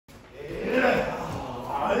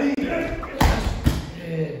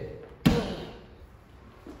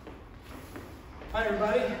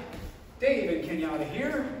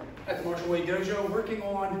working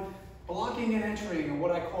on blocking and entering in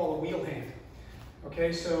what I call a wheel hand.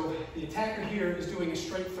 Okay, so the attacker here is doing a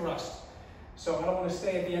straight thrust. So I don't want to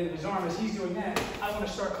stay at the end of his arm. As he's doing that, I want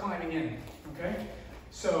to start climbing in, okay?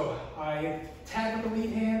 So I tag with the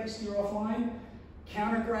lead hand, steer offline,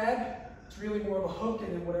 counter grab. It's really more of a hook,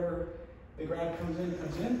 and then whatever the grab comes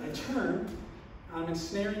in. I turn, I'm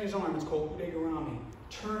ensnaring his arm. It's called udegarami.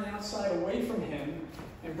 Turn outside away from him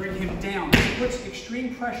and bring him down. This puts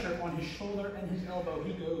extreme pressure on his shoulder and his elbow.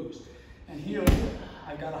 He goes. And here,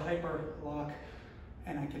 I've got a hyper lock,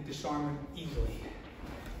 and I can disarm him easily.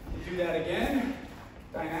 Do that again,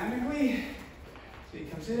 dynamically. So he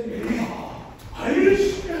comes in,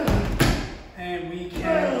 and we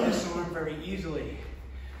can disarm very easily.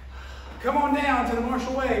 Come on down to the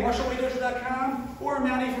Marshall Way, marshallwaydojo.com, or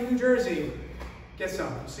Mountie from New Jersey. Get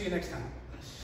some. See you next time.